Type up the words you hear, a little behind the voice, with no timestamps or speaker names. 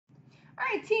All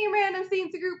right, team random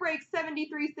C&C group break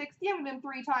 7360. I'm going to do them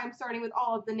 3 times, starting with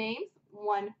all of the names.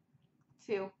 1,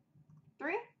 2,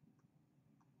 3.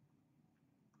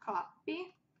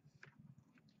 Copy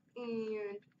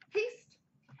and paste.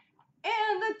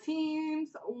 And the teams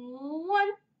 1,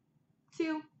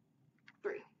 2,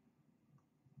 3.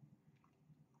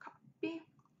 Copy.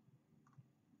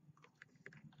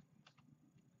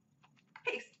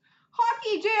 Paste.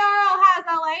 Hockey JRL has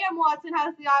LA, M. Watson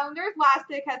has the Islanders, Last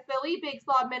Stick has Philly, Big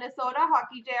Slob Minnesota,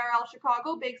 Hockey JRL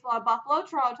Chicago, Big Slob Buffalo,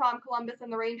 Toronto Tom Columbus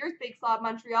and the Rangers, Big Slob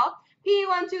Montreal,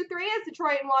 P123 is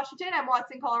Detroit and Washington, M.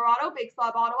 Watson Colorado, Big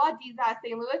Slob Ottawa, D's has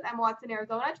St. Louis, M. Watson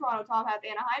Arizona, Toronto Tom has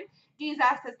Anaheim, D's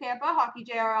has Tampa, Hockey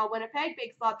JRL Winnipeg,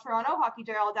 Big Slob Toronto, Hockey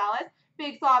JRL Dallas,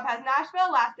 Big Slob has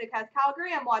Nashville, Last Stick has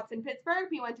Calgary, M. Watson Pittsburgh,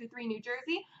 P123 New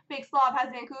Jersey, Big Slob has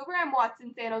Vancouver, M.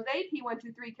 Watson San Jose,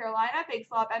 P123 Carolina, Big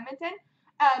Slob Edmonton,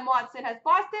 M. Watson has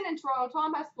Boston, and Toronto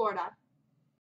Tom has Florida.